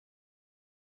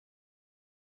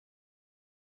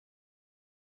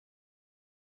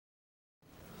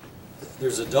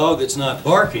there's a dog that's not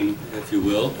barking, if you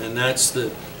will, and that's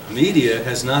the media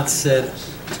has not said,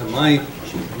 to my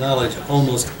knowledge,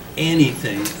 almost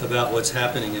anything about what's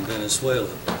happening in Venezuela.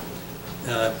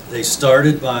 They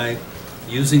started by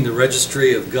using the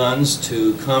registry of guns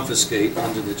to confiscate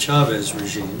under the Chavez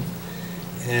regime,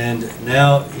 and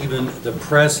now even the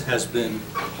press has been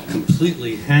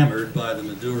completely hammered by the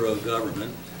Maduro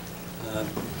government.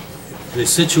 The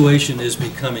situation is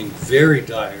becoming very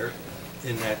dire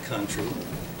in that country,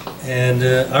 and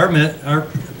our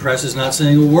press is not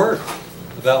saying a word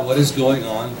about what is going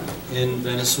on in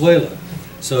Venezuela.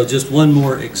 So just one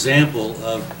more example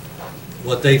of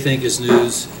what they think is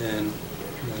news and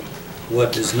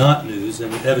what is not news,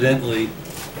 and evidently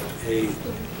a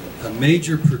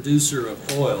major producer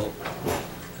of oil,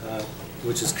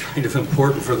 which is kind of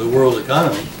important for the world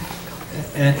economy,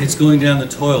 and it's going down the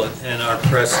toilet, and our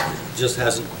press just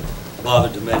hasn't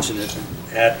bothered to mention it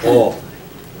at all.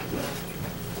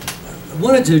 I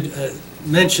wanted to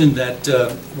mention that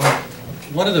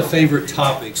one of the favorite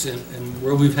topics, and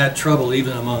where we've had trouble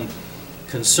even among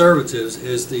conservatives,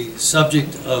 is the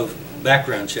subject of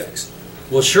background checks.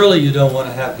 Well, surely you don't want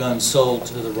to have guns sold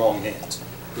to the wrong hands,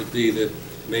 would be the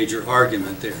major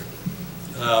argument there.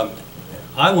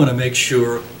 I want to make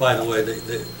sure, by the way,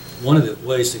 one of the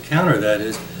ways to counter that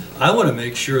is, I want to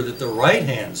make sure that the right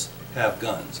hands have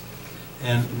guns.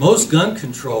 And most gun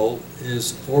control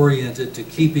is oriented to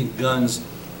keeping guns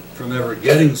from ever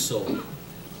getting sold.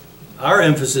 Our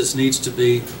emphasis needs to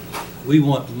be, we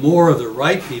want more of the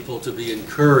right people to be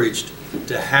encouraged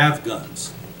to have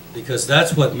guns, because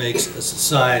that's what makes a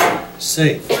society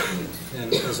safe.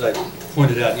 And as I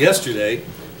pointed out yesterday,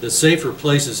 the safer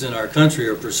places in our country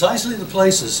are precisely the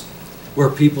places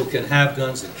where people can have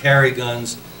guns and carry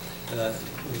guns.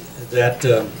 That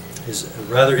is a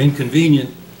rather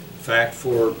inconvenient fact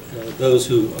for those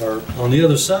who are on the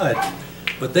other side.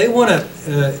 But they want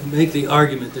to make the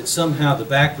argument that somehow the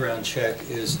background check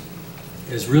is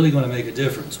really going to make a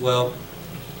difference. Well,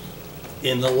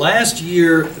 in the last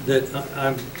year that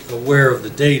I'm aware of the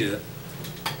data,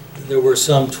 there were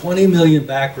some 20 million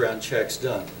background checks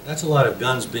done. That's a lot of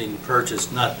guns being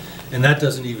purchased, and that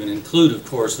doesn't even include, of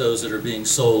course, those that are being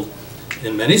sold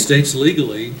in many states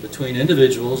legally between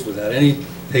individuals without any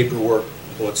paperwork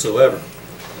whatsoever.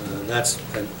 That's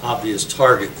an obvious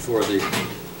target for the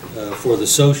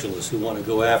socialists who want to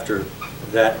go after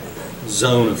that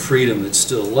zone of freedom that's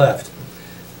still left.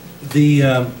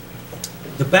 The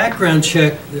background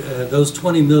check, those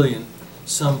 20 million,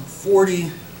 some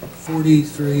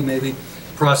 43 maybe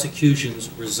prosecutions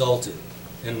resulted,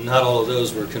 and not all of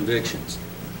those were convictions.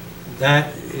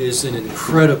 That is an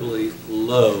incredibly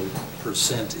low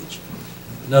percentage.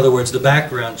 In other words, the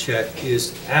background check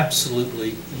is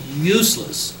absolutely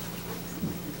useless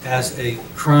as a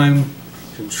crime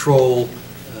control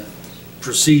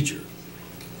procedure.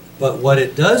 But what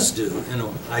it does do, and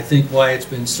I think why it's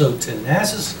been so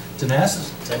tenaciously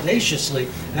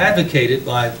advocated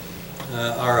by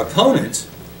our opponents,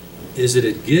 is that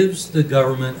it gives the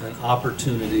government an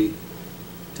opportunity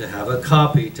to have a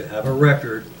copy, to have a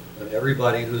record of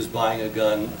everybody who's buying a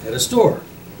gun at a store,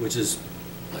 which is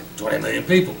like 20 million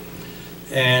people.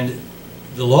 And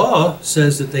the law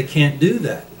says that they can't do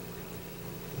that.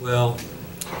 Well,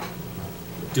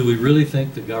 do we really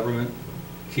think the government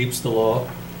keeps the law?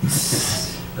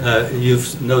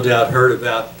 You've no doubt heard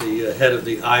about the head of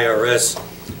the IRS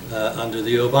under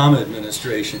the Obama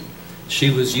administration.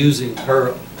 She was using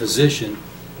her position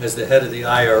as the head of the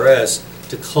IRS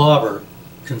to clobber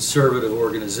conservative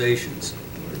organizations.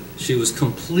 She was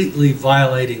completely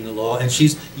violating the law, and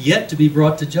she's yet to be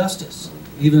brought to justice,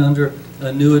 even under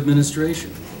a new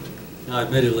administration. Now,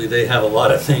 admittedly, they have a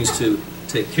lot of things to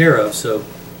take care of, so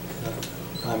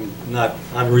I'm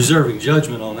reserving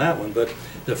judgment on that one. But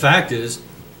the fact is,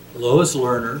 Lois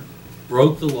Lerner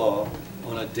broke the law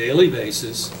on a daily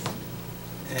basis,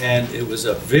 and it was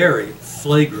a very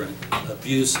flagrant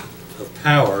abuse of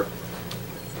power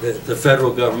that the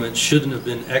federal government shouldn't have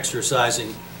been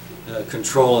exercising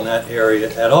control in that area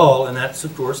at all, and that's,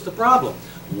 of course, the problem.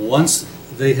 Once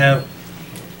they have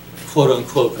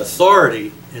quote-unquote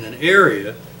authority in an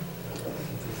area,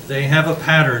 they have a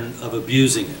pattern of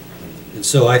abusing it. And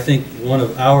so I think one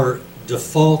of our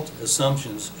default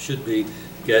assumptions should be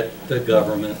get the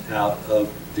government out of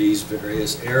these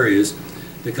various areas.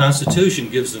 The Constitution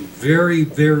gives them very,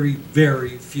 very,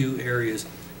 very few areas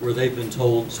where they've been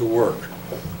told to work.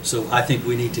 So I think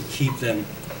we need to keep them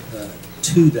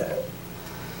to that.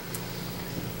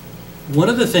 One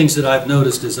of the things that I've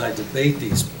noticed as I debate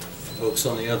these folks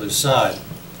on the other side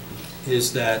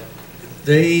is that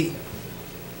their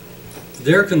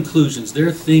conclusions,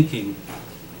 their thinking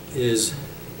is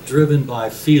driven by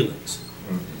feelings.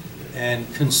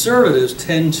 And conservatives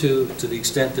tend to the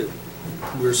extent that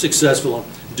we're successful in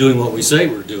doing what we say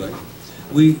we're doing,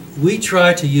 we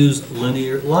try to use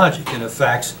linear logic, and if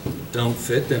facts don't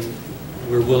fit, then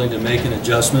we're willing to make an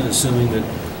adjustment, assuming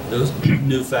that those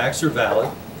new facts are valid.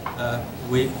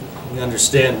 We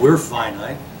understand we're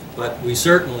finite, but we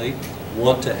certainly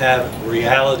want to have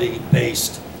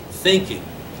reality-based thinking.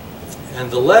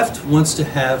 And the left wants to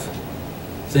have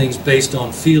things based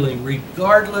on feeling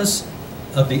regardless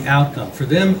of the outcome. For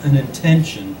them, an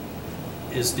intention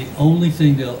is the only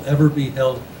thing they'll ever be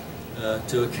held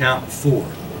to account for.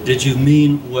 Did you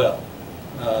mean well?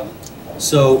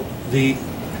 So the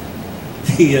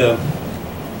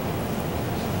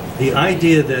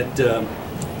idea that,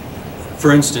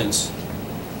 for instance,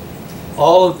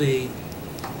 all of the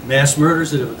mass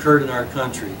murders that have occurred in our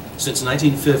country since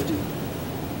 1950,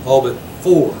 all but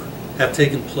 4 have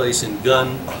taken place in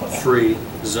gun-free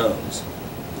zones.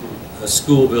 A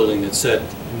school building that said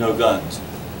no guns,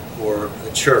 or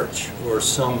a church, or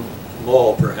some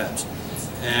mall perhaps.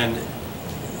 And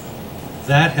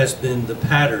that has been the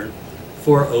pattern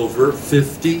for over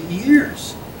 50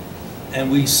 years.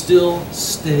 And we still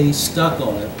stay stuck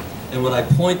on it. And when I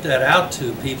point that out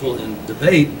to people in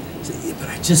debate, they say, yeah, but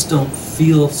I just don't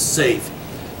feel safe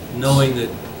knowing that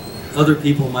other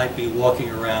people might be walking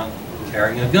around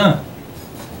carrying a gun.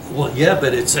 Well, yeah,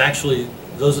 but it's actually,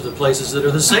 those are the places that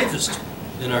are the safest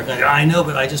in our country. I know,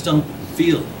 but I just don't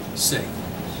feel safe.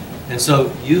 And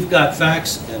so you've got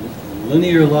facts and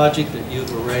linear logic that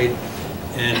you've arrayed,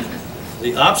 and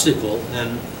the obstacle,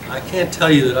 and I can't tell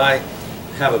you that I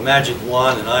have a magic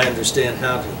wand and I understand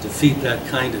how to defeat that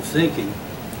kind of thinking,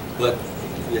 but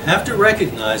you have to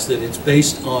recognize that it's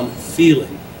based on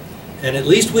feeling, and at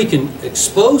least we can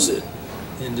expose it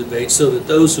in debate so that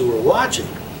those who are watching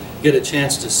get a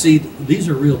chance to see these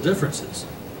are real differences.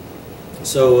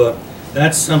 So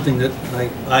that's something that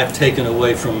I've taken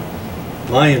away from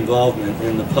my involvement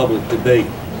in the public debate.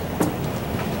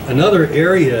 Another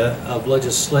area of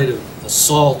legislative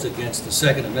assault against the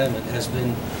Second Amendment has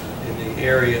been in the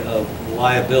area of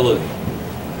liability.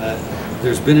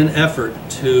 There's been an effort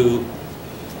to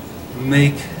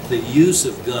make the use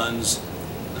of guns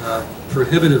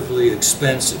prohibitively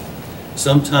expensive.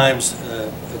 Sometimes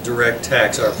a direct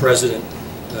tax. Our President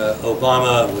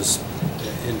Obama was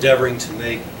endeavoring to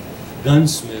make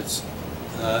gunsmiths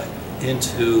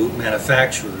into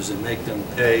manufacturers and make them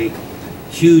pay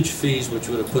huge fees, which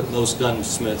would have put most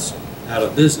gunsmiths out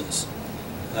of business.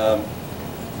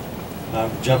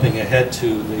 I'm jumping ahead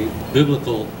to the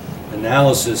biblical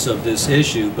analysis of this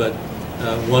issue, but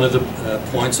one of the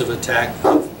points of attack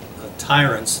of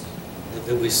tyrants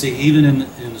that we see even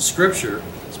in the Scripture,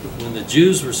 when the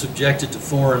Jews were subjected to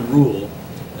foreign rule,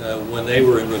 when they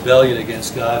were in rebellion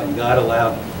against God, and God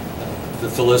allowed the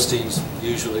Philistines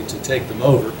usually to take them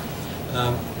over.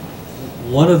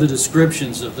 One of the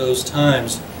descriptions of those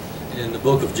times in the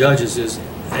book of Judges is,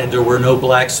 and there were no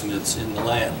blacksmiths in the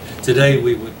land. Today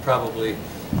we would probably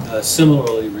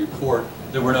similarly report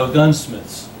there were no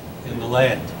gunsmiths in the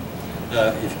land.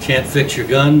 If you can't fix your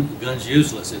gun, the gun's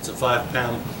useless. It's a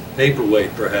 5-pound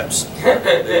paperweight perhaps.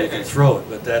 You can throw it,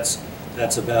 but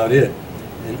that's about it.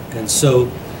 And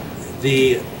so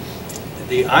the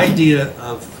idea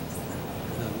of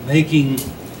making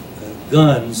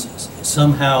guns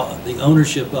somehow, the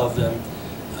ownership of them,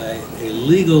 a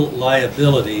legal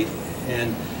liability,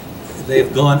 and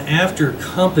they've gone after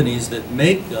companies that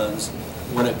make guns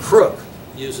when a crook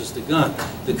uses the gun.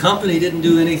 The company didn't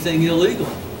do anything illegal,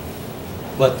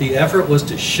 but the effort was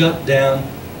to shut down,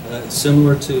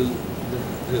 similar to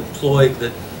the ploy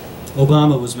that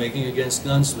Obama was making against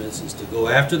gunsmiths, is to go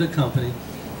after the company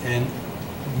and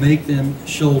make them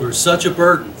shoulder such a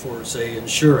burden for, say,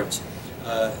 insurance,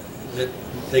 that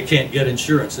they can't get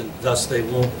insurance, and thus they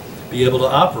won't be able to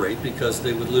operate because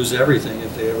they would lose everything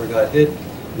if they ever got hit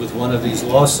with one of these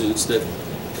lawsuits that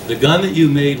the gun that you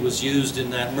made was used in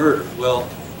that murder. Well,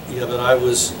 yeah, but I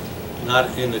was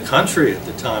not in the country at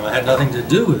the time. I had nothing to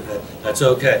do with it. That's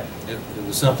okay. It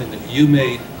was something that you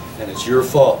made, and it's your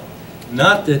fault.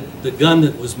 Not that the gun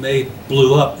that was made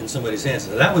blew up in somebody's hands.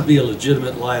 Now, that would be a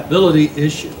legitimate liability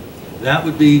issue. That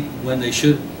would be when they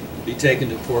should be taken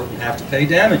to court and have to pay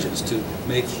damages to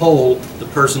make whole the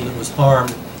person that was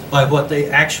harmed by what they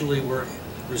actually were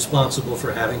responsible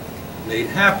for having made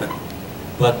happen.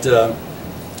 But,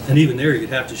 and even there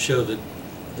you'd have to show that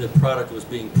the product was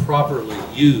being properly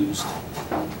used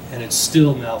and it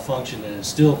still malfunctioned and it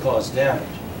still caused damage.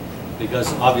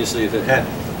 Because obviously if it had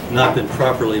not been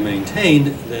properly maintained,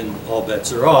 then all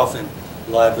bets are off and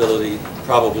liability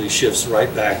probably shifts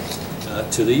right back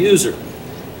to the user.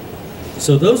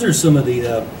 So those are some of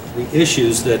the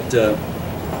issues that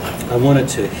I wanted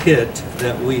to hit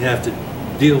that we have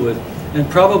to deal with, and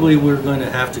probably we're going to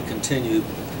have to continue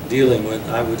dealing with.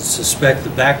 I would suspect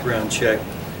the background check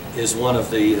is one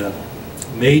of the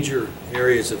major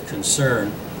areas of concern,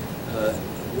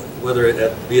 whether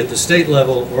it be at the state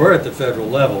level or at the federal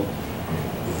level.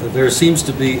 There seems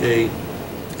to be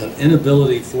an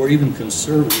inability for even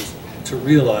conservatives to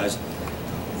realize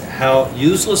how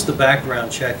useless the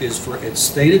background check is for its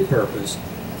stated purpose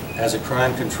as a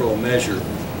crime control measure,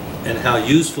 and how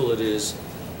useful it is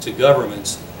to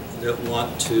governments that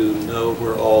want to know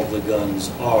where all the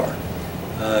guns are.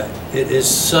 It is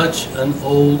such an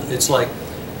old, it's like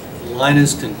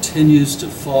Linus continues to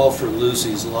fall for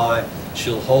Lucy's lie.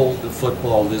 She'll hold the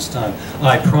football this time.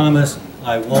 I promise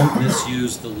I won't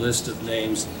misuse the list of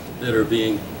names that are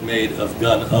being made of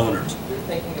gun owners. You're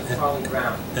thinking of Charlie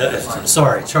Brown.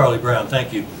 Sorry, Charlie Brown,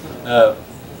 thank you.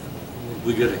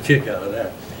 We get a kick out of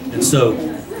that. And so,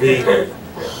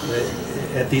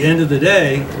 at the end of the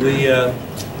day,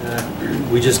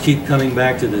 we just keep coming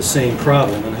back to the same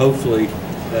problem, and hopefully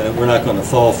we're not going to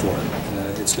fall for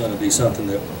it. It's going to be something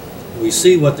that we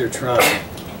see what they're trying,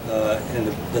 and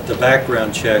that the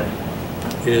background check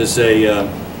is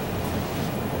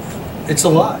it's a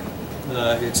lie.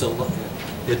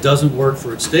 It doesn't work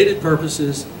for its stated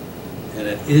purposes, and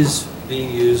it is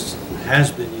being used, has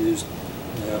been used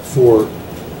for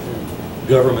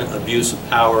government abuse of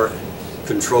power and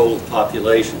control of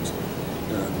populations.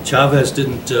 Chavez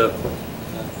didn't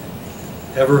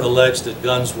ever allege that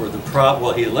guns were the problem.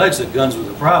 Well, he alleged that guns were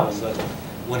the problem, but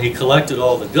when he collected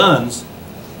all the guns,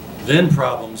 then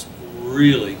problems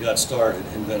really got started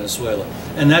in Venezuela.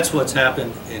 And that's what's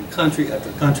happened in country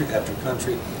after country after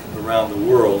country around the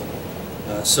world.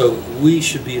 So we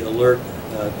should be alert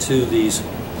to these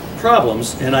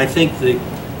problems, and I think the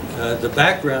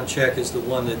background check is the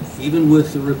one that, even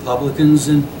with the Republicans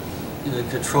in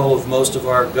control of most of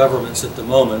our governments at the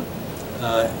moment,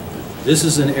 this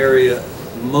is an area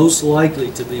most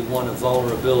likely to be one of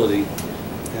vulnerability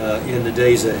in the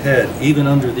days ahead, even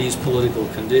under these political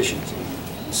conditions.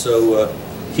 So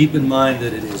keep in mind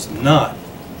that it is not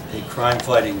a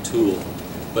crime-fighting tool,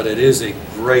 but it is a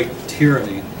great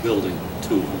tyranny-building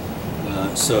tool.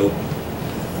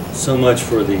 So much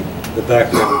for the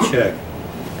background check.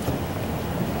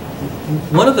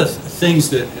 One of the things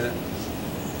that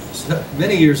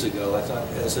many years ago, I thought,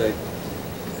 as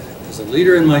a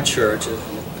leader in my church,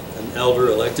 an elder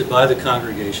elected by the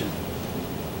congregation,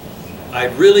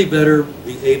 I'd really better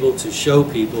be able to show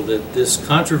people that this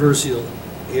controversial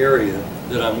area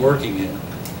that I'm working in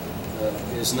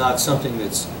is not something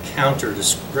that's counter to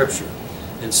Scripture.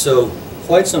 And so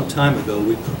quite some time ago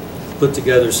we put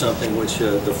together something which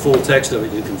the full text of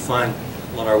it you can find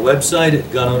on our website at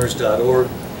gunowners.org.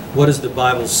 What does the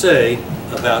Bible say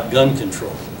about gun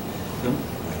control? And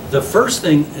the first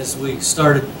thing as we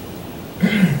started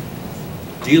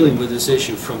dealing with this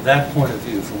issue from that point of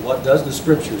view, from what does the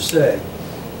Scripture say,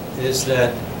 is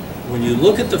that when you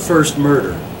look at the first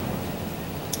murder,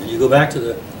 and you go back to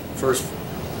the first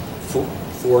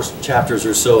four chapters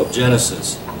or so of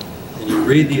Genesis, and you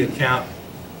read the account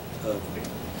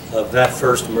of that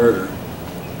first murder,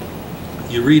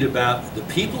 you read about the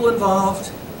people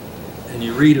involved, and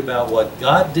you read about what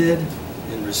God did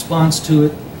in response to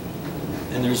it.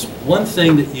 And there's one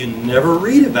thing that you never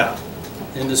read about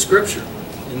in the Scripture,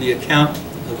 in the account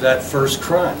of that first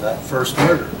crime, that first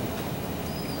murder.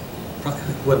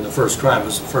 It wasn't the first crime, it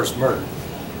was the first murder.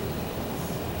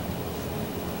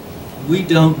 We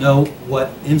don't know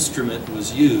what instrument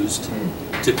was used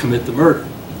to commit the murder.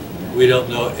 We don't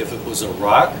know if it was a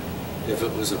rock, if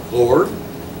it was a board,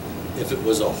 if it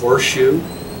was a horseshoe,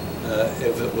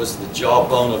 if it was the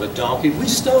jawbone of a donkey. We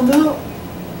just don't know.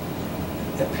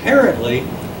 Apparently,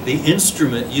 the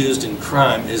instrument used in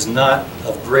crime is not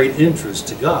of great interest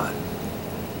to God.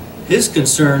 His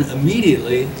concern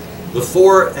immediately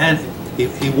before, and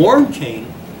he warned Cain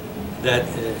that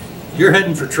you're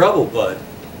heading for trouble, bud.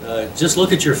 Just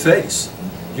look at your face.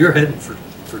 You're heading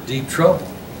for deep trouble.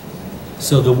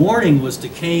 So the warning was to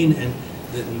Cain and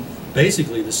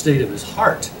basically the state of his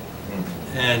heart.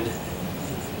 And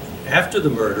after the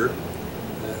murder,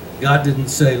 God didn't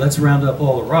say, let's round up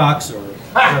all the rocks, or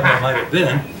whatever it might have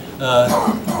been,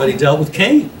 but he dealt with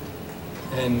Cain.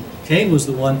 And Cain was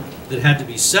the one that had to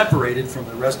be separated from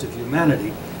the rest of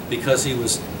humanity because he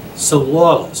was so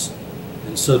lawless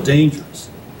and so dangerous.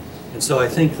 And so I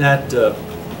think that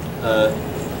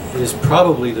is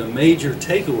probably the major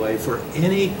takeaway for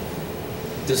any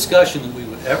discussion that we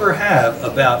would ever have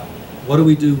about what do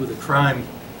we do with a crime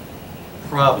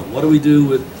problem? What do we do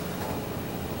with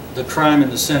the crime in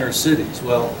the center cities.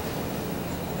 Well,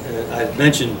 I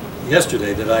mentioned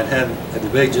yesterday that I'd had a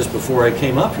debate just before I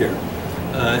came up here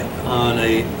on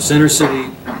a center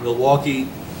city Milwaukee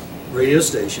radio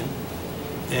station,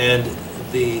 and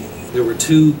there were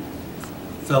two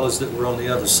fellows that were on the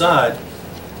other side,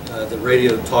 the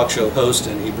radio talk show host,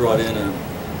 and he brought in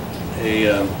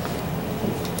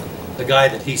a guy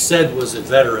that he said was a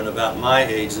veteran about my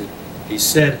age, that he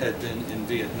said had been in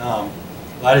Vietnam.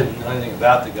 I didn't know anything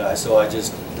about the guy, so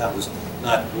that was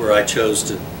not where I chose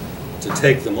to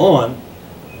take them on.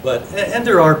 And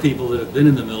there are people that have been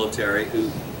in the military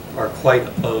who are quite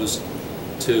opposed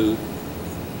to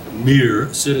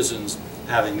mere citizens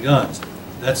having guns.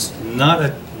 That's not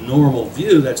a normal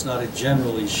view, that's not a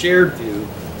generally shared view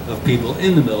of people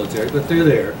in the military, but they're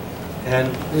there.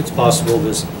 And it's possible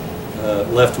this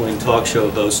left-wing talk show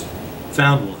host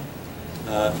found one.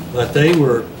 But they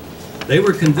were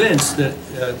convinced that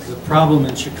the problem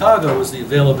in Chicago was the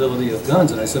availability of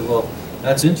guns. And I said, well,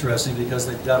 that's interesting because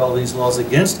they've got all these laws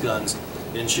against guns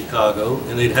in Chicago,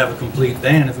 and they'd have a complete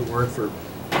ban if it weren't for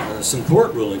some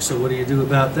court rulings. So what do you do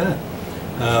about that?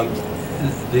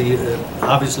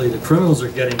 Obviously the criminals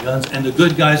are getting guns and the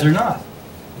good guys are not.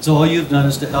 So all you've done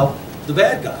is to help the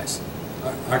bad guys.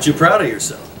 Aren't you proud of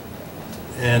yourself?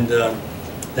 And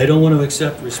they don't want to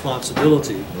accept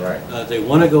responsibility. Right. They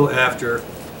want to go after,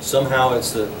 somehow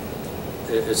it's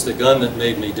the gun that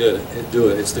made me do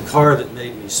it. It's the car that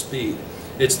made me speed.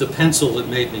 It's the pencil that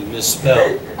made me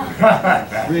misspell.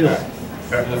 Really.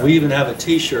 We even have a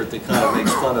T-shirt that kind of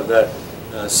makes fun of that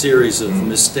series of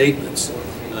misstatements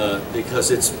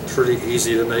because it's pretty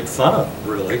easy to make fun of,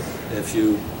 really, if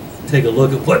you take a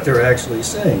look at what they're actually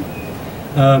saying.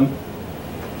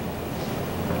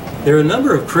 There are a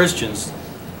number of Christians,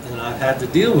 and I've had to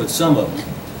deal with some of them,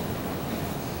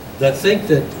 that think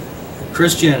that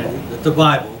Christianity, that the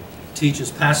Bible, teaches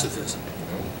pacifism.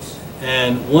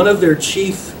 And one of their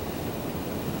chief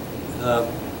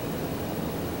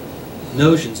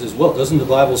notions is, well, doesn't the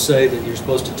Bible say that you're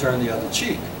supposed to turn the other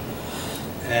cheek?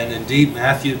 And indeed,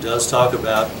 Matthew does talk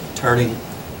about turning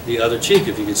the other cheek.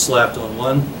 If you get slapped on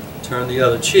one, turn the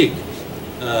other cheek.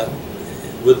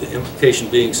 With the implication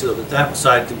being so that that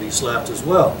side can be slapped as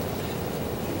well.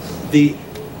 The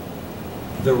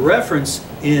reference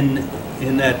in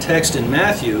that text in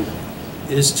Matthew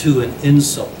is to an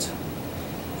insult.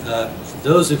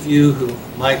 Those of you who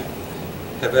might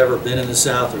have ever been in the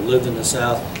South or lived in the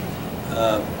South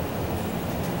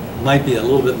might be a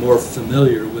little bit more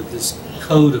familiar with this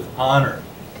code of honor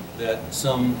that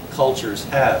some cultures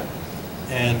have.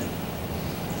 And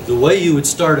the way you would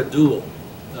start a duel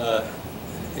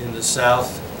in the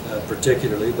South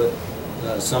particularly, but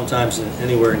sometimes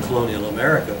anywhere in colonial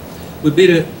America, would be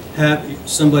to have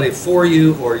somebody for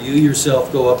you or you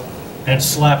yourself go up and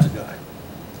slap the guy.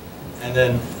 And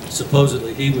then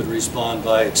supposedly he would respond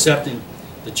by accepting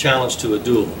the challenge to a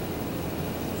duel.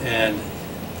 And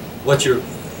what you're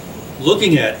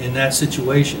looking at in that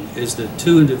situation is that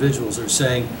two individuals are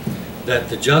saying that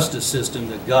the justice system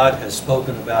that God has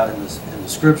spoken about in the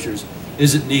scriptures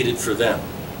isn't needed for them,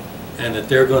 and that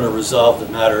they're going to resolve the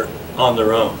matter on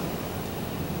their own.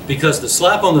 Because the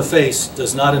slap on the face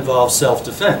does not involve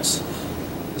self-defense.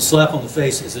 The slap on the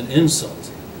face is an insult.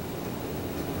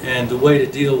 And the way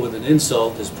to deal with an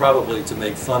insult is probably to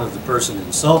make fun of the person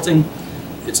insulting.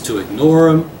 It's to ignore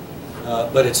him.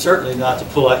 But it's certainly not to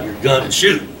pull out your gun and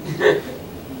shoot him.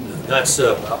 That's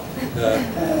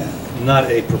not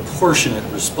a proportionate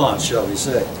response, shall we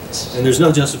say. And there's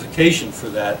no justification for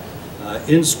that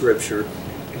in Scripture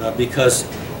because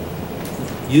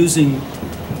using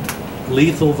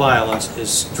lethal violence is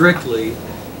strictly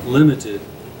limited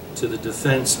to the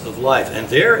defense of life. And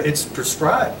there it's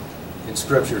prescribed in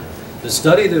Scripture. The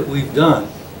study that we've done,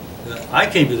 I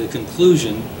came to the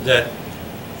conclusion that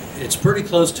it's pretty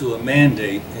close to a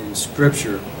mandate in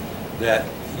Scripture that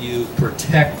you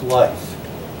protect life.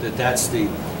 That's a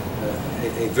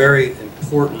very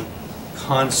important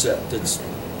concept that's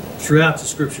throughout the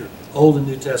Scripture, Old and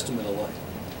New Testament alike.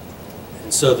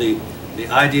 And so the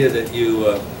idea that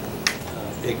you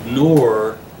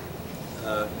ignore,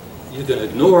 you can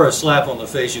ignore a slap on the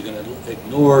face, you can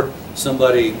ignore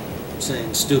somebody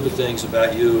saying stupid things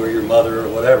about you or your mother or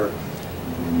whatever,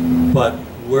 but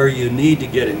where you need to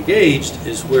get engaged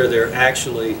is where they're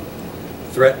actually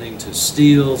threatening to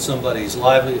steal somebody's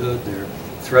livelihood, they're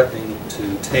threatening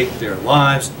to take their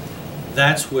lives.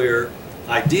 That's where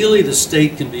ideally the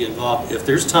state can be involved if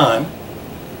there's time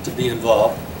to be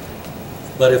involved,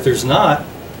 but if there's not,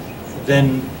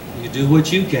 then you do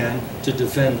what you can to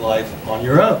defend life on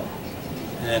your own.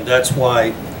 And that's why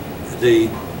the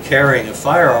carrying of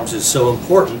firearms is so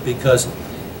important, because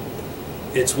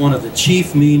it's one of the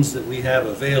chief means that we have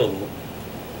available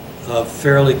of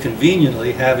fairly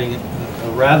conveniently having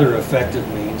a rather effective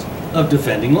means of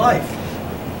defending life.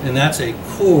 And that's a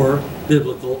core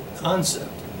biblical concept.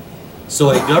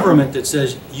 So a government that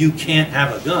says you can't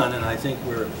have a gun, and I think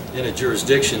we're in a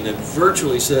jurisdiction that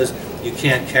virtually says you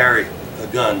can't carry a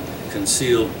gun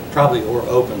concealed, probably or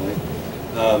openly.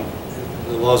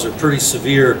 The laws are pretty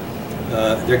severe.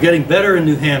 They're getting better in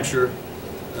New Hampshire,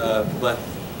 but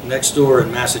next door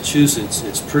in Massachusetts,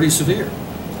 it's pretty severe.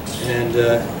 And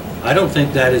I don't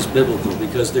think that is biblical,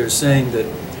 because they're saying that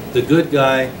the good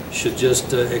guy should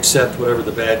just accept whatever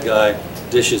the bad guy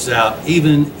dishes out,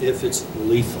 even if it's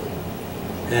lethal.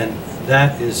 And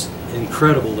that is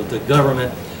incredible that the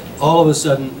government, all of a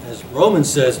sudden, as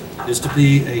Romans says, is to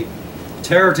be a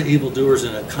terror to evildoers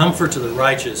and a comfort to the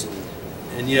righteous.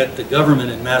 And yet the government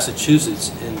in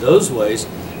Massachusetts, in those ways,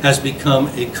 has become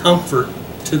a comfort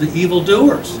to the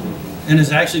evildoers and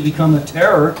has actually become a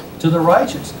terror to the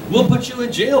righteous. We'll put you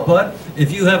in jail, bud,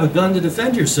 if you have a gun to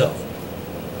defend yourself.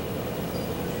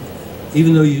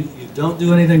 Even though you don't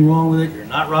do anything wrong with it, you're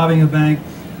not robbing a bank,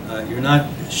 you're not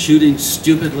shooting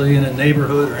stupidly in a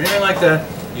neighborhood or anything like that,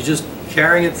 you're just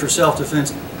carrying it for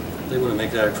self-defense, they want to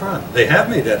make that a crime. They have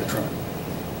made that a crime.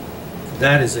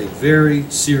 That is a very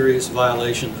serious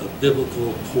violation of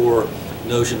biblical core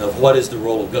notion of what is the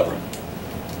role of government.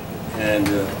 And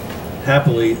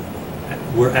happily,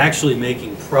 we're actually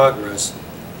making progress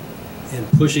in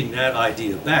pushing that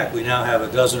idea back. We now have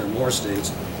a dozen or more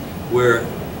states where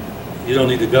you don't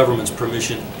need the government's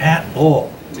permission at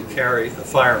all to carry a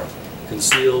firearm,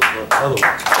 concealed or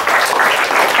otherwise.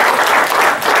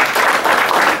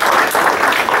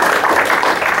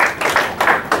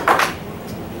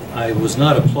 I was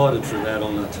not applauded for that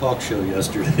on the talk show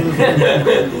yesterday.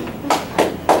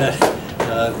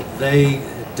 They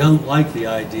don't like the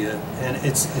idea, and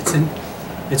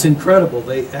it's incredible.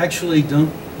 They actually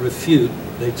don't refute.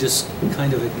 They just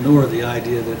kind of ignore the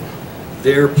idea that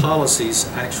their policies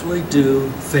actually do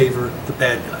favor the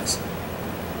bad guys.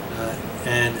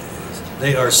 And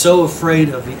they are so afraid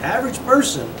of the average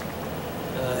person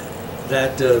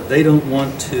that they don't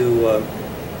want to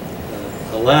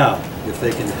allow, if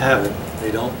they can have it,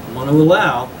 they don't want to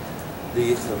allow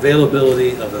the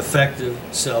availability of effective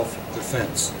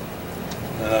self-defense.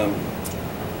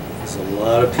 There's a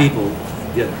lot of people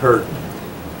get hurt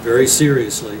very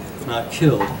seriously, if not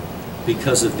killed,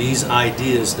 because of these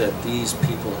ideas that these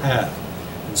people have.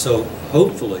 And so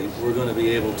hopefully we're going to be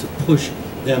able to push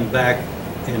them back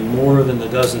in more than the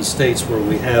dozen states where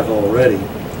we have already,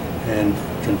 and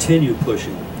continue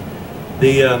pushing.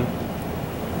 The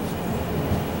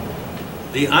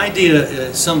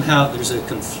idea somehow there's a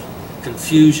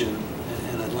confusion,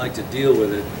 and I'd like to deal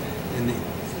with it,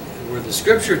 where the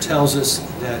scripture tells us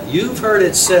that you've heard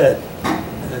it said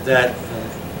that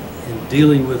in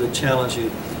dealing with a challenge,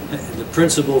 the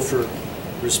principle for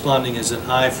responding is an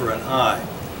eye for an eye.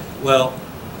 Well,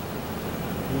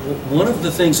 one of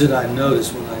the things that I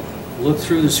noticed when I look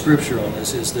through the scripture on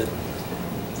this is that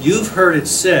you've heard it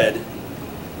said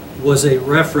was a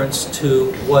reference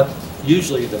to what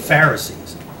usually the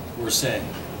Pharisees were saying.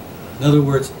 In other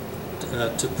words,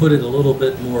 to put it a little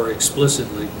bit more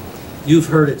explicitly, you've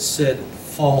heard it said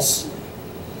falsely.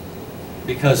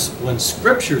 Because when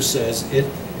scripture says, it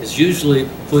is usually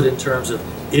put in terms of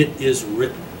it is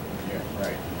written. Yeah,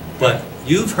 right. But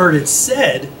you've heard it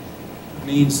said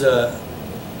means the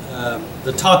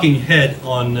talking head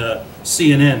on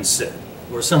CNN said,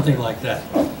 or something like that.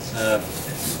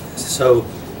 So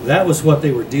that was what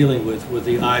they were dealing with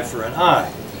the eye for an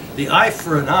eye. The eye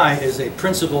for an eye is a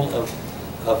principle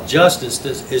of justice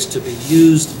that is to be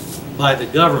used by the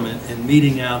government in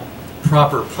meting out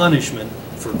proper punishment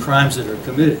for crimes that are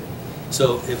committed.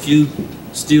 So if you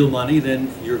steal money,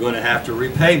 then you're going to have to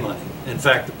repay money. In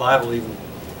fact, the Bible even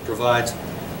provides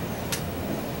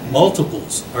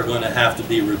multiples are going to have to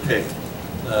be repaid,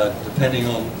 depending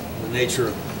on the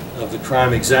nature of the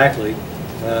crime exactly.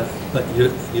 But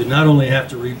you not only have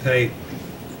to repay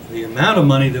the amount of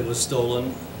money that was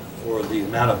stolen or the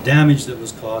amount of damage that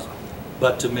was caused,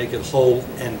 but to make it whole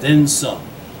and then some,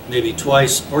 maybe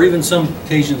twice or even some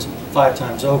occasions 5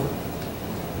 times over.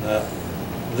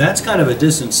 That's kind of a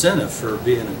disincentive for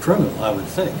being a criminal, I would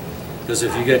think, because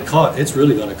if you get caught, it's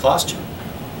really going to cost you.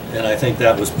 And I think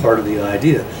that was part of the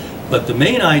idea. But the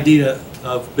main idea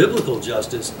of biblical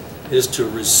justice is to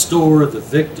restore the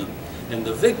victim. And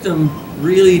the victim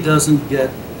really doesn't get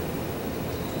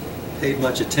paid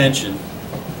much attention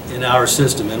in our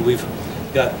system. And we've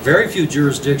got very few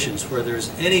jurisdictions where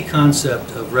there's any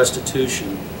concept of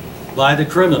restitution by the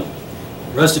criminal.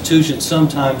 Restitution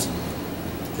sometimes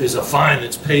is a fine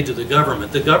that's paid to the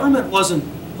government. The government wasn't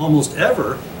almost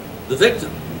ever the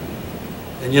victim,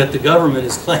 and yet the government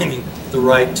is claiming the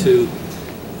right to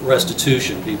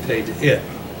restitution be paid to it.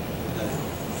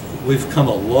 We've come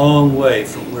a long way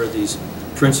from where these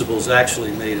principles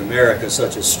actually made America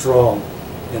such a strong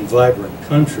and vibrant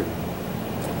country.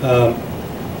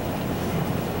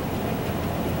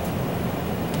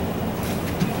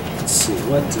 Let's see,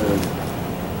 what,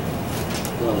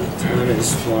 well, the time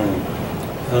is flying.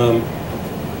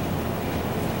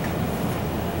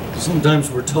 Sometimes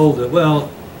we're told that, well,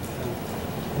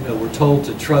 you know, we're told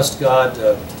to trust God.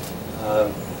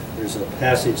 There's a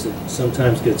passage that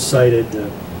sometimes gets cited,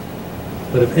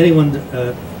 but if anyone,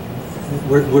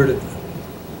 we're to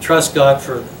trust God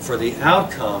for the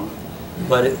outcome,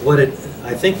 but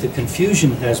I think the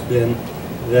confusion has been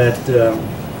that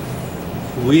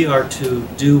we are to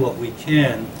do what we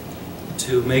can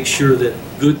to make sure that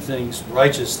good things,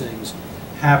 righteous things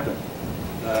happen.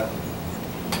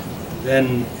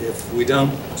 Then if we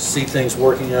don't see things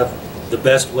working out the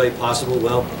best way possible,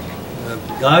 well,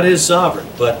 God is sovereign,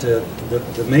 but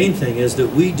the main thing is that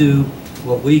we do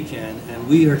what we can, and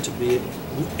we are to be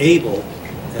able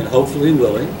and hopefully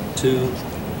willing to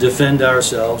defend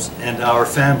ourselves and our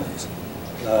families.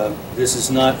 That's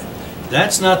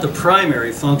not the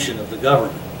primary function of the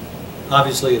government.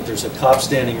 Obviously, if there's a cop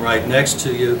standing right next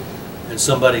to you and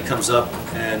somebody comes up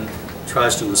and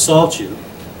tries to assault you,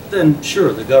 then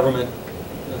sure, the government,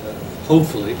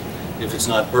 hopefully, if it's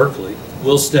not Berkeley,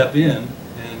 will step in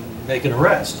and make an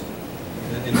arrest.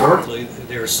 In Berkeley,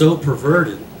 they're so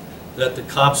perverted that the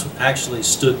cops actually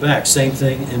stood back. Same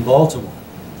thing in Baltimore.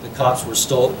 The cops were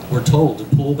told to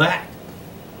pull back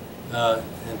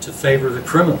and to favor the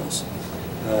criminals.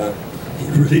 You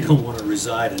really don't want to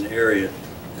reside in an area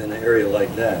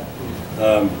like that.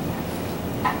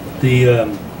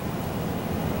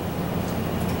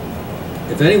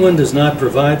 If anyone does not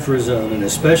provide for his own, and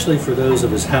especially for those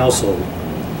of his household,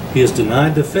 he has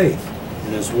denied the faith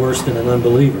and is worse than an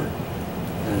unbeliever.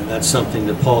 And that's something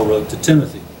that Paul wrote to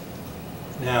Timothy.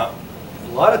 Now,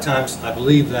 a lot of times I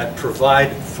believe that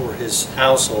provide for his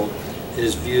household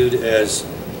is viewed as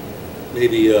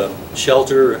maybe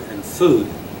shelter and food.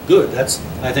 Good,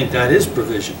 I think that is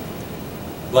provision.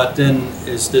 But then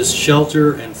is this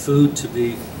shelter and food to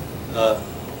be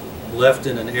left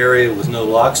in an area with no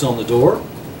locks on the door?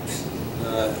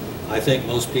 I think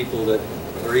most people that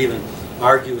are even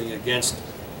arguing against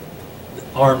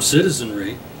armed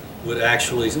citizenry would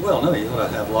actually say, well, no, you don't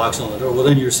have locks on the door. Well,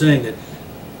 then you're saying that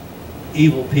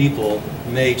evil people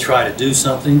may try to do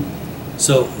something.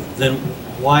 So then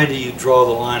why do you draw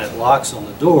the line at locks on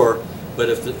the door, but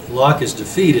if the lock is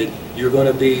defeated, you're going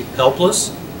to be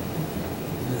helpless?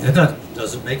 That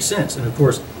doesn't make sense. And of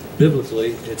course,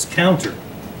 biblically, it's counter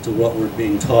to what we're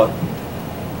being taught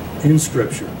in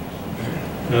Scripture.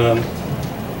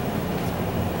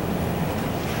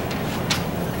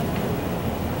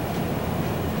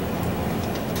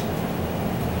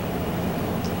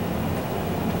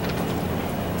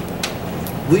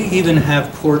 We even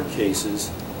have court cases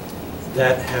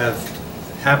that have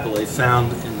happily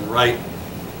found in the right,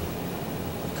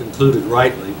 concluded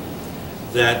rightly,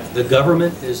 that the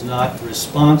government is not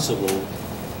responsible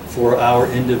for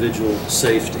our individual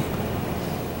safety.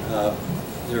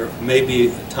 There may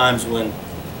be times when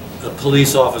a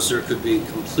police officer could be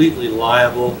completely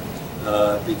liable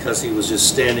because he was just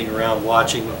standing around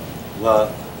watching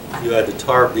while you had the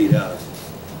tar beat out of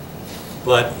him.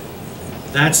 But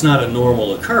that's not a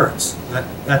normal occurrence.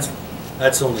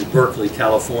 That's only Berkeley,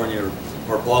 California,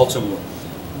 or Baltimore.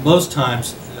 Most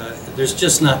times, there's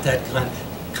just not that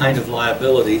kind of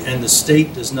liability, and the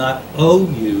state does not owe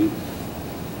you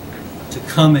to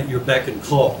come at your beck and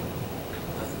call.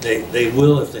 They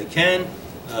will if they can,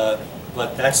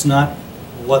 but that's not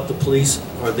what the police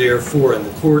are there for. And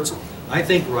the courts, I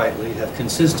think rightly, have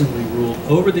consistently ruled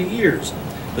over the years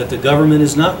that the government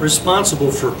is not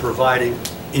responsible for providing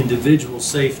individual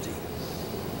safety.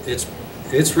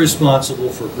 It's responsible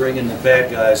for bringing the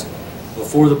bad guys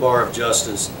before the bar of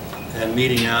justice and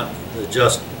meting out the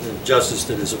justice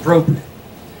that is appropriate.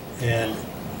 And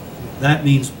that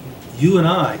means you and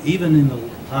I, even in the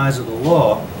eyes of the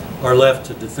law, are left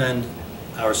to defend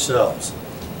ourselves.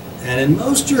 And in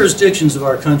most jurisdictions of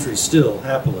our country still,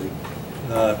 happily,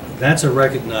 that's a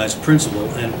recognized principle.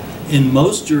 And in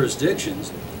most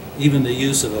jurisdictions, even the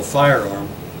use of a firearm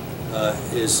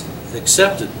is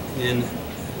accepted in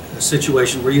a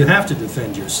situation where you have to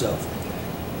defend yourself.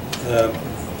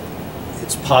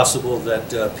 It's possible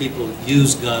that people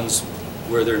use guns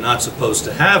where they're not supposed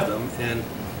to have them, and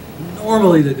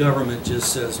normally the government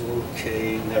just says,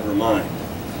 okay, never mind.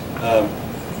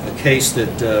 A case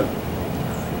that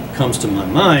comes to my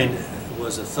mind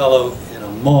was a fellow in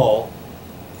a mall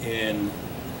in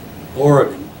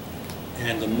Oregon,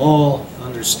 and the mall,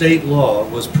 under state law,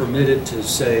 was permitted to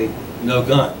say no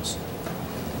guns.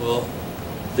 Well,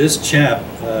 this chap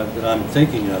that I'm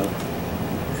thinking of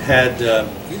had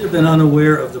either been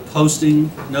unaware of the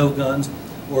posting no guns,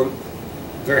 or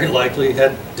very likely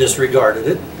had disregarded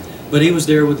it, but he was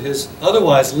there with his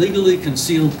otherwise legally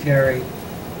concealed carry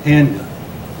handgun,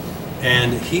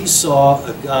 and he saw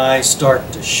a guy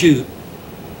start to shoot,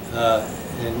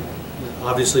 and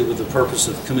obviously with the purpose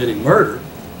of committing murder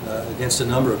against a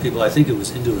number of people. I think it was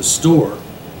into a store,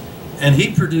 and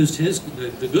he produced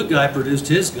the good guy produced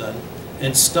his gun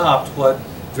and stopped what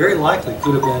very likely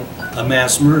could have been a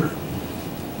mass murder.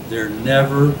 There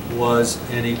never was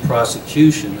any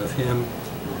prosecution of him,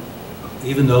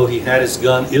 even though he had his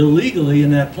gun illegally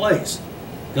in that place.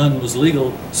 Gun was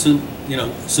legal soon,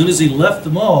 as soon as he left the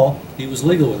mall, he was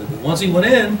legal with it. But once he went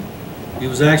in, he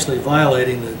was actually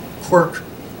violating the quirk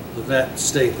of that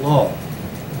state law.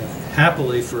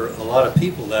 Happily for a lot of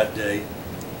people that day,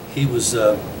 he was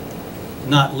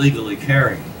not legally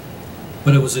carrying.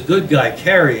 But it was a good guy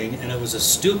carrying, and it was a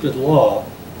stupid law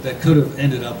that could have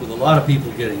ended up with a lot of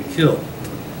people getting killed.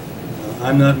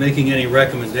 I'm not making any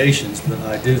recommendations, but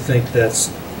I do think that's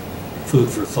food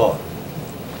for thought.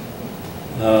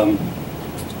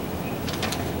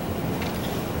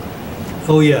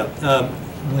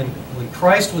 When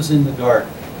Christ was in the garden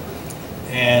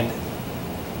and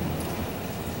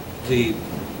the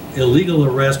illegal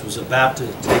arrest was about to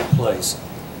take place,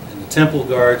 and the temple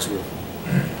guards were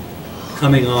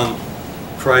coming on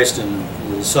Christ and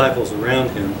the disciples around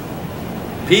him,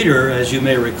 Peter, as you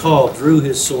may recall, drew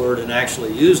his sword and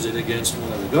actually used it against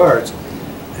one of the guards.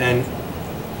 And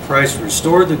Christ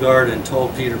restored the guard and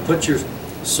told Peter, put your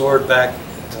sword back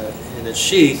in its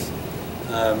sheath.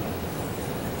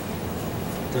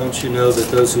 Don't you know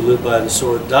that those who live by the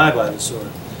sword die by the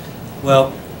sword?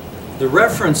 Well, the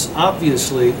reference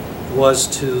obviously was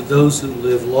to those who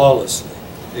live lawlessly.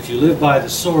 If you live by the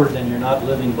sword, then you're not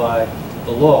living by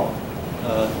the law.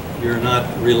 You're not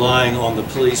relying on the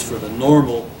police for the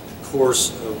normal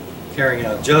course of carrying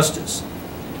out justice.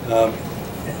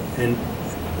 And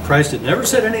Christ had never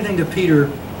said anything to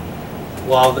Peter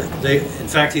while in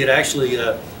fact, he had actually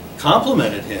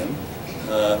complimented him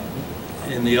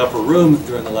in the upper room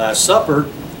during the Last Supper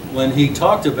when he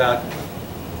talked about,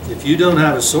 if you don't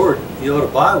have a sword, you ought to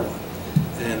buy one.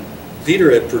 And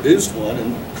Peter had produced one,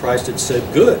 and Christ had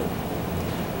said, good.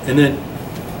 And then,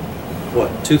 what,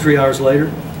 2-3 hours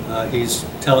later, he's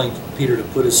telling Peter to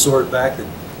put his sword back, that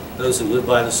those who live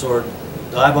by the sword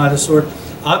die by the sword.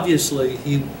 Obviously,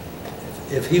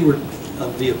 if he were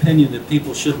of the opinion that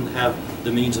people shouldn't have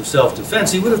the means of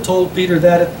self-defense, he would have told Peter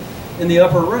that in the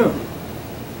upper room.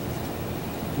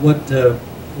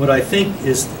 What I think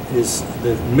is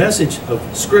the message of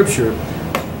Scripture,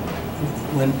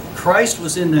 when Christ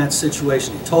was in that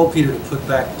situation, he told Peter to put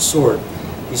back the sword.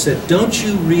 He said, don't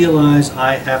you realize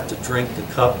I have to drink the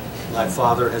cup my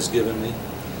Father has given me?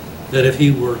 That if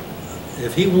he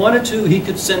wanted to, he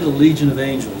could send a legion of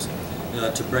angels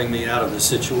to bring me out of this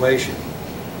situation.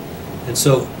 And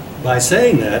so by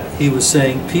saying that, he was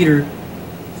saying, Peter,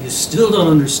 you still don't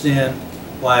understand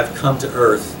why I've come to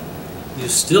earth. You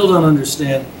still don't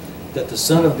understand that the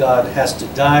Son of God has to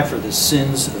die for the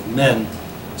sins of men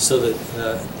so that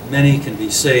many can be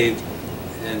saved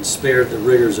and spared the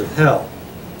rigors of hell.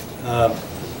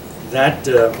 That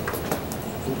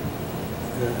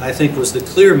I think was the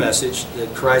clear message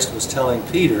that Christ was telling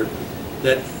Peter,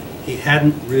 that he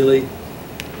hadn't really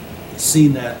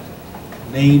seen that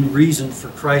main reason for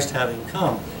Christ having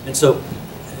come. And so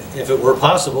if it were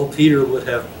possible, Peter would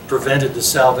have prevented the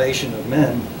salvation of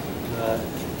men,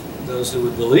 those who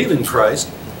would believe in Christ,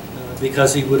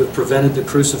 because he would have prevented the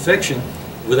crucifixion,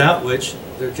 without which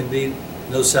there can be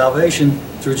no salvation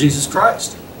through Jesus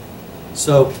Christ.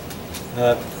 So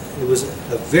it was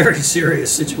a very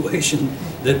serious situation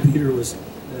that Peter was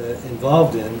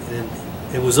involved in, and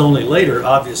it was only later,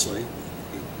 obviously,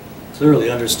 he clearly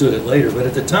understood it later, but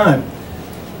at the time,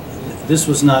 this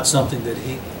was not something that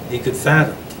he could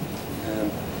fathom.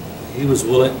 He was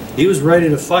willing, he was ready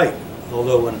to fight,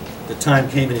 although when the time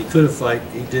came and he could have fight,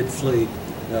 he did flee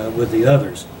with the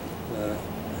others.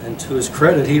 And to his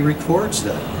credit, he records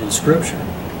that in Scripture,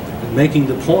 making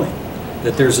the point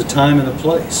that there's a time and a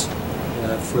place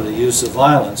for the use of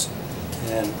violence,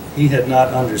 and he had not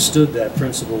understood that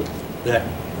principle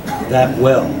that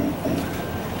well.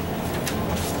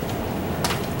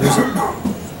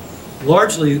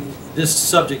 Largely, this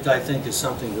subject, I think, is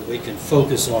something that we can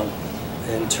focus on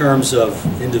in terms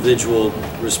of individual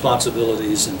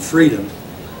responsibilities and freedom.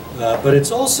 But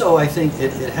it's also, I think,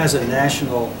 it has a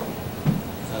national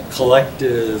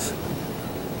collective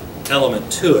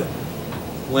element to it.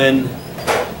 When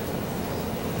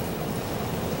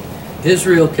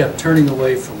Israel kept turning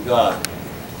away from God,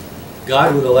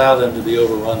 God would allow them to be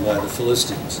overrun by the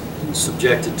Philistines and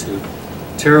subjected to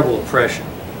terrible oppression.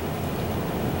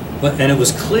 And it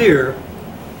was clear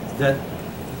that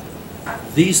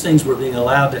these things were being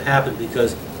allowed to happen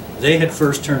because they had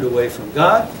first turned away from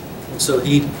God, and so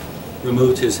he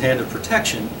removed his hand of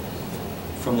protection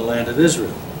from the land of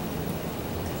Israel.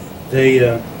 They,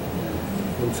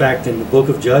 in fact, in the book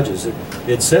of Judges,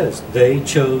 it says, they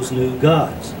chose new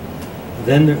gods.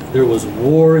 Then there was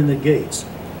war in the gates.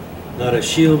 Not a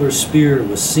shield or spear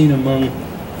was seen among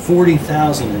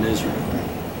 40,000 in Israel.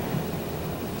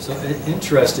 So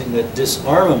interesting that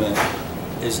disarmament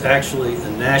is actually a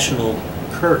national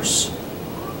curse.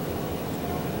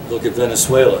 Look at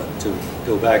Venezuela, to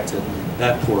go back to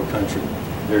that poor country.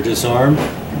 They're disarmed,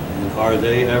 and are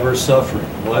they ever suffering?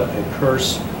 What a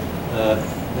curse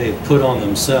they've put on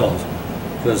themselves.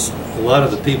 Because a lot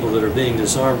of the people that are being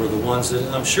disarmed were the ones that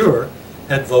I'm sure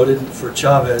had voted for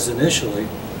Chavez initially,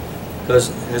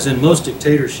 because as in most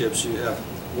dictatorships, you have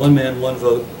one man, one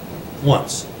vote,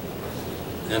 once.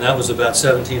 And that was about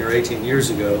 17 or 18 years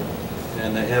ago,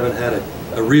 and they haven't had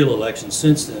a real election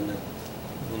since then.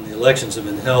 When the elections have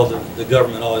been held, the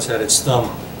government always had its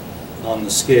thumb on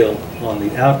the scale on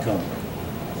the outcome.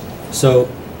 So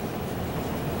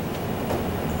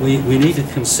we need to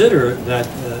consider that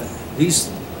these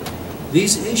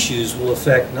issues will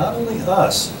affect not only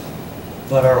us,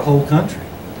 but our whole country.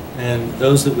 And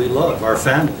those that we love, our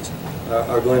families,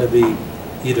 are going to be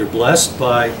either blessed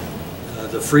by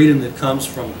the freedom that comes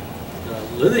from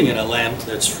living in a land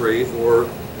that's free, or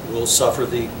will suffer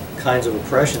the kinds of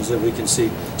oppressions that we can see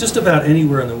just about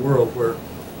anywhere in the world where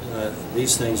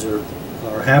these things are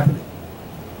happening.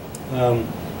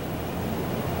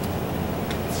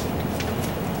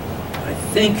 I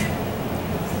think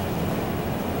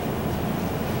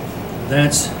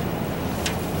that's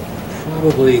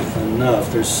probably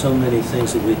enough. There's so many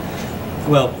things that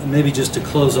well, maybe just to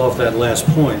close off that last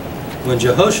point, when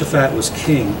Jehoshaphat was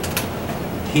king,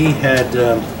 he had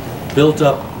built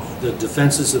up the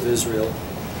defenses of Israel,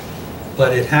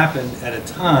 but it happened at a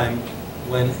time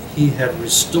when he had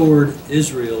restored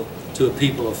Israel to a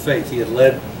people of faith. He had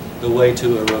led the way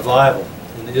to a revival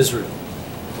in Israel.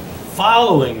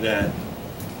 Following that,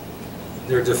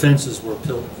 their defenses were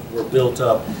built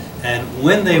up, and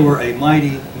when they were a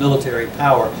mighty military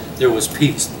power, there was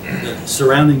peace. The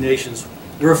surrounding nations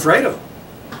were afraid of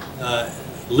them.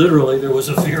 Literally, there was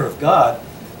a fear of God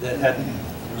that had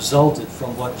resulted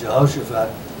from what Jehoshaphat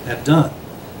had done.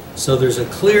 So there's a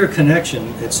clear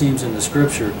connection, it seems, in the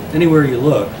scripture, anywhere you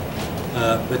look,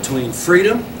 between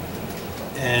freedom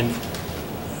and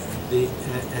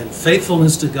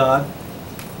faithfulness to God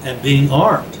and being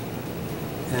armed.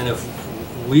 And if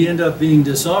we end up being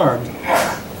disarmed,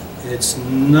 it's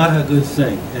not a good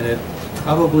thing. And it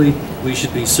probably, we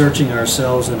should be searching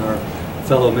ourselves and our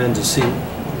fellow men to see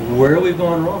where we've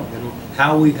gone wrong and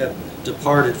how we have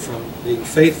departed from being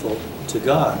faithful to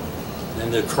God,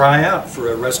 and to cry out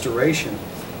for a restoration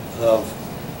of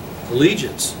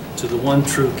allegiance to the one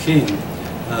true King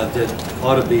that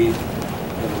ought to be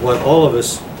what all of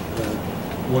us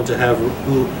want to have,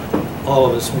 who all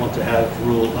of us want to have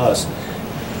rule us.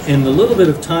 In the little bit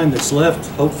of time that's left,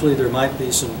 hopefully there might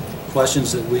be some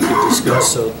questions that we could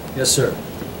discuss. So, yes, sir.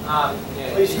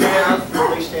 Please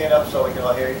stand up so we can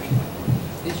all hear you.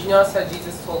 Did you notice how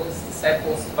Jesus told his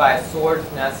disciples to buy a sword,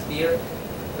 not a spear?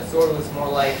 The sword was more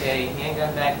like a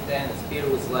handgun back then. The spear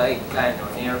was like, I don't know,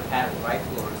 an air pattern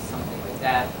rifle or something like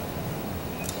that.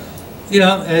 You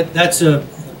know, that's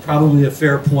probably a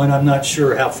fair point. I'm not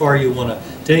sure how far you want to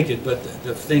take it, but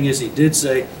the thing is, he did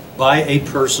say, buy a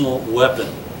personal weapon.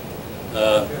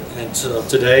 And so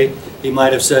today, he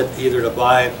might have said either to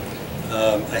buy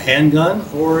a handgun,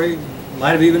 or he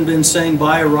might have even been saying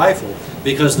buy a rifle,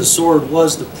 because the sword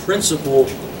was the principal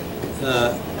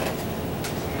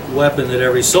weapon that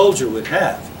every soldier would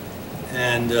have.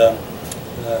 And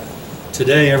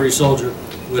today, every soldier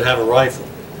would have a rifle.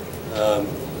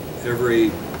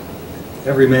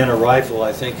 Every man a rifle,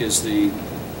 I think, is the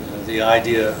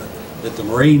idea that the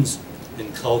Marines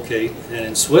inculcate. And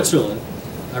in Switzerland,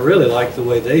 I really like the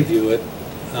way they view it.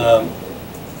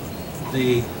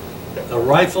 A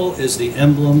rifle is the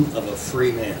emblem of a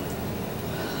free man.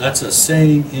 That's a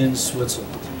saying in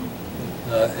Switzerland.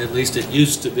 At least it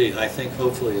used to be. I think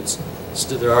hopefully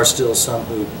there are still some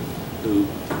who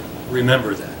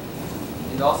remember that.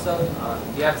 And also,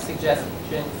 do you have a suggestion?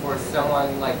 question for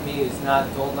someone like me who's not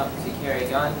old enough to carry a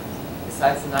gun.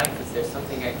 Besides the knife, is there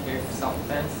something I carry for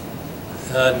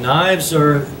self-defense? Knives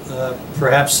are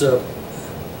perhaps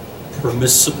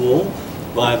permissible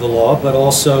by the law, but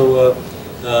also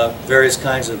various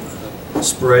kinds of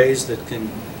sprays that can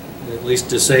at least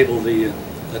disable the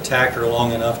attacker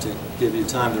long enough to give you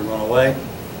time to run away.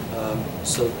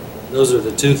 So those are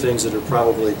the two things that are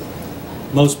probably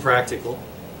most practical.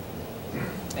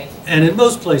 Thank you. And in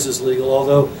most places legal,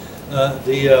 although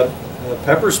the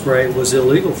pepper spray was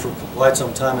illegal for quite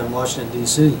some time in Washington,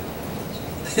 D.C.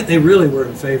 They really were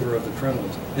in favor of the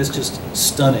criminals. It's just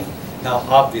stunning how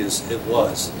obvious it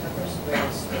was.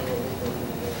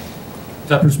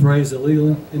 Pepper spray is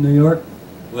illegal in New York?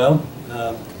 Well,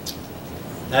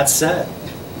 that's sad,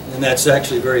 and that's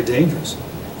actually very dangerous.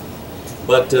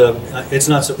 But it's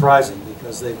not surprising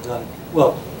because they've done,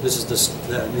 well, this is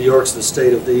New York's the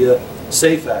state of the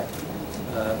SAFE Act,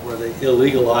 where they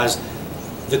illegalized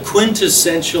the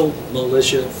quintessential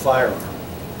militia firearm.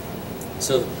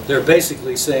 So they're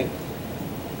basically saying,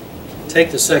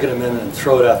 take the Second Amendment and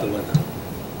throw it out the window.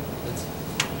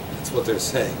 That's what they're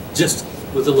saying. Just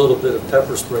with a little bit of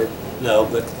pepper spray, no,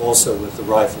 but also with the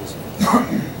rifles.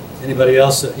 Anybody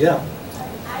else? Yeah.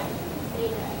 I can say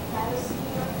that that is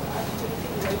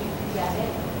where you can get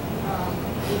it.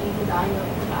 Maybe because I know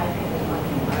that I've been in my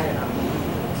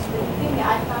the thing that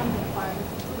I found in the farm.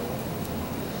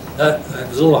 It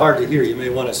was a little hard to hear. You may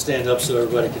want to stand up so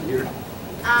everybody can hear.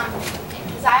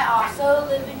 Because I also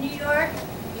live in New York,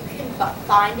 you can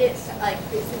find it like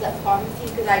places at pharmacies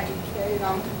because I do carry it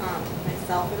on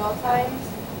myself at all times.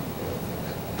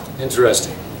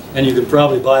 Interesting. And you can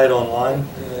probably buy it online?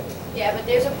 Yeah, but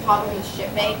there's a problem with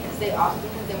shipping because they won't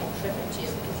ship it to you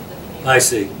because you live in New York. I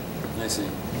see. I see.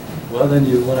 Well, then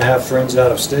you want to have friends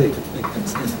out of state.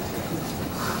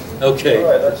 Okay.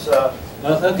 All right, let's,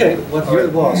 okay, you're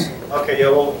the boss. okay, yeah,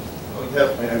 well, we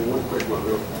have, I have one quick one,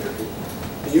 real quick.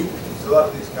 Can you, so a lot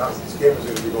of these campers are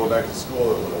going to be going back to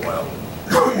school in a little while.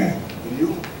 Can you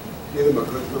give them a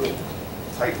good little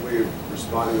tight way of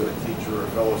responding when a teacher or a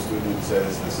fellow student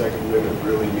says the Second Amendment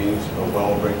really means a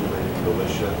well-regulated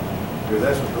militia? Because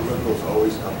that's what the liberals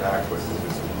always come back with, is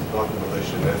it's not the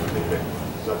militia, and that's what they pick.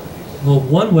 It's not the people. Well,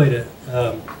 one way to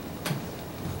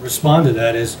respond to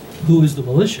that is, who is the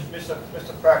militia? Mr.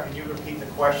 Pratt, can you repeat the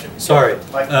question? Sorry.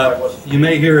 Wasn't- You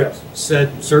may hear it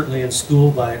said, certainly in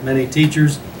school by many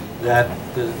teachers, that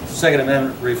the Second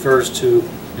Amendment refers to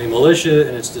a militia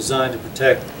and it's designed to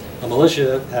protect a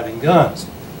militia having guns.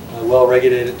 A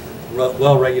well-regulated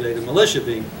militia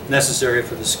being necessary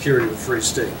for the security of a free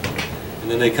state. And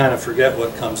then they kind of forget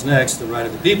what comes next, the right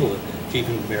of the people to keep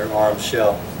and bear arms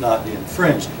shall not be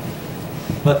infringed.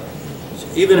 But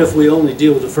even if we only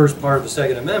deal with the first part of the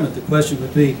Second Amendment, the question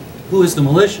would be, who is the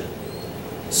militia?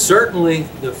 Certainly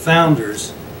the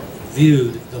founders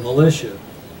viewed the militia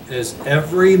as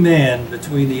every man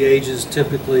between the ages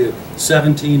typically of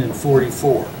 17 and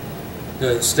 44.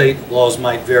 The state laws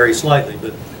might vary slightly,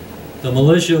 but the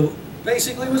militia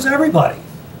basically was everybody.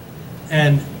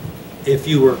 And if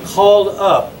you were called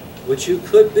up, which you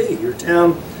could be, your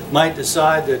town might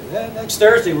decide that next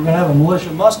Thursday we're going to have a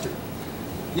militia muster.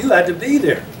 You had to be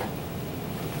there.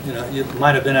 You know, you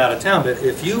might have been out of town, but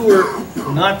if you were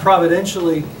not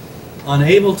providentially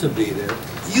unable to be there,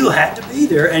 you had to be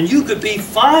there, and you could be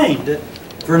fined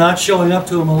for not showing up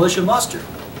to a militia muster.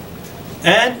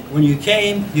 And when you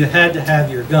came, you had to have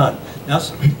your gun. Now,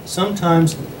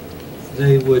 sometimes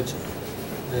they would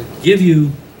give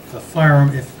you a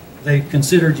firearm if they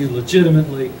considered you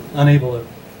legitimately unable to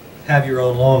have your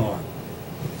own long arm.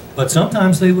 But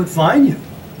sometimes they would fine you.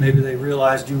 Maybe they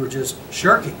realized you were just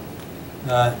shirking.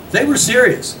 They were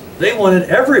serious. They wanted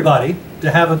everybody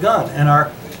to have a gun. And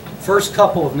our first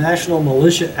couple of national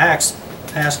militia acts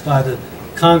passed by the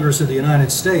Congress of the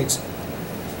United States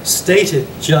stated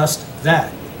just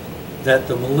that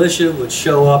the militia would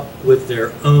show up with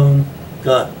their own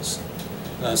guns.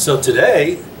 So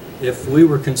today, if we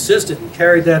were consistent and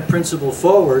carried that principle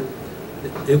forward,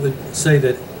 it would say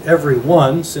that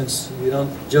everyone, since we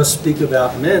don't just speak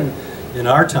about men in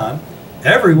our time,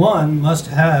 everyone must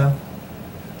have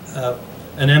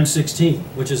an M16,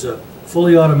 which is a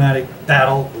fully automatic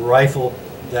battle rifle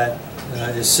that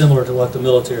is similar to what the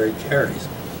military carries.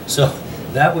 So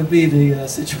that would be the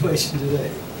situation today.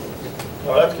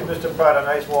 Well, let's give Mr. Pratt a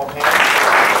nice warm hand.